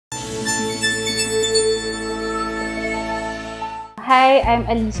Hi, I'm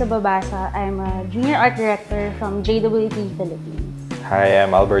Alyssa Babasa. I'm a junior art director from JWT Philippines. Hi,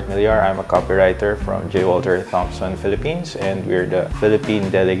 I'm Albert Millar. I'm a copywriter from J. Walter Thompson Philippines, and we're the Philippine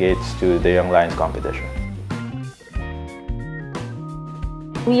delegates to the Young Competition.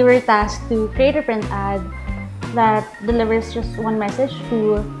 We were tasked to create a print ad that delivers just one message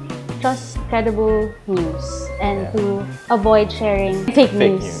to trust credible news and to avoid sharing fake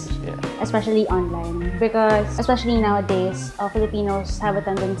news. Especially online, because especially nowadays, Filipinos have a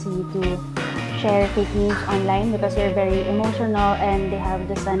tendency to share fake news online because they're very emotional and they have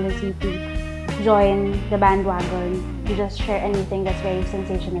this tendency to join the bandwagon, to just share anything that's very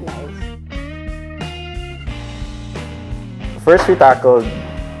sensationalized. First, we tackled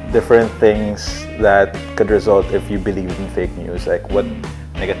different things that could result if you believe in fake news, like what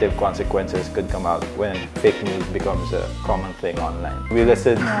negative consequences could come out when fake news becomes a common thing online. We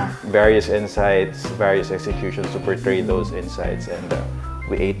listed various insights, various executions to portray those insights, and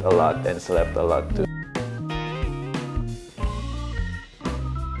we ate a lot and slept a lot too.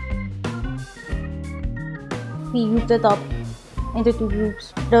 We grouped it up into two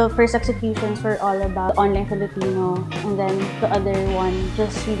groups. The first executions were all about online Filipino, and then the other one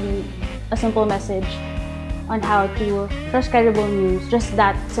just really a simple message on how to trust credible news, just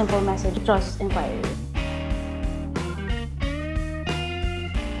that simple message, trust inquiry.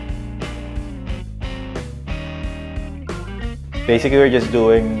 Basically, we're just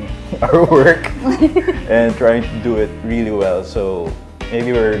doing our work and trying to do it really well. So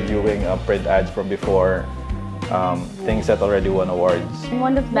maybe we're viewing print ads from before, things that already won awards.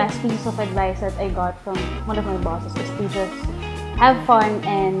 One of the best pieces of advice that I got from one of my bosses is to just have fun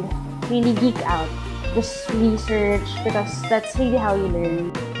and really geek out. Just research, because that's really how you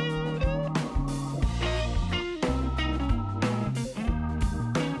learn.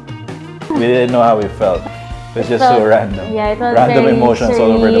 We didn't know how we felt. It was just so random. Yeah, it was random very emotions surreal,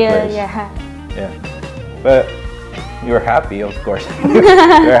 all over the place. Yeah. But we were happy, of course. We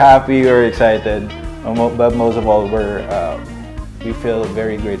were happy, we were excited. But most of all, we feel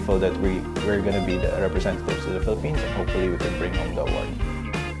very grateful that we're going to be the representatives of the Philippines, and hopefully we can bring home the award.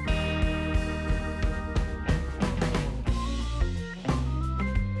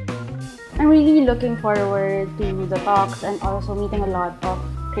 I'm really looking forward to the talks and also meeting a lot of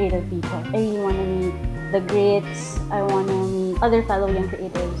creative people. I really want to meet the greats. I want to meet other fellow young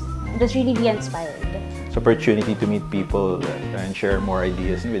creatives. Just really be inspired. It's an opportunity to meet people and share more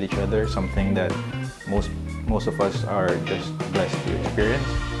ideas with each other, something that most of us are just blessed to experience.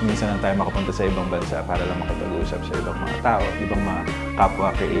 Minsan lang tayo makapunta sa ibang bansa para lang makapag-usap sa ibang mga tao, ibang mga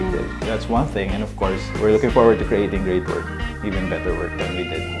kapwa creative. That's one thing, and of course, we're looking forward to creating great work, even better work than we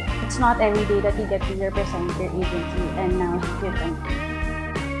did. It's not every day that you get to represent your agency, and now you're done.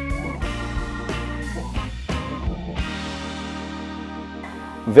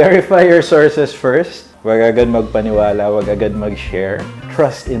 Verify your sources first. Wag agad magpaniwala, wag agad mag-share.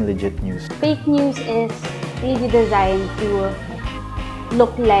 Trust in legit news. Fake news is really designed to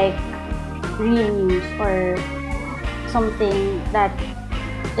look like real news or something that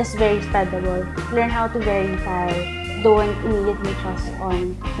is very spreadable. Learn how to verify. Don't immediately trust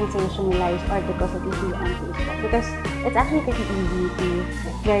on sensationalized articles that you see on Facebook, because it's actually pretty easy to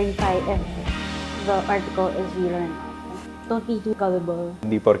verify if the article is real or not. Don't be too gullible.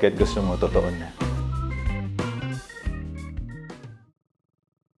 Hindi porket gusto mo, totoo na.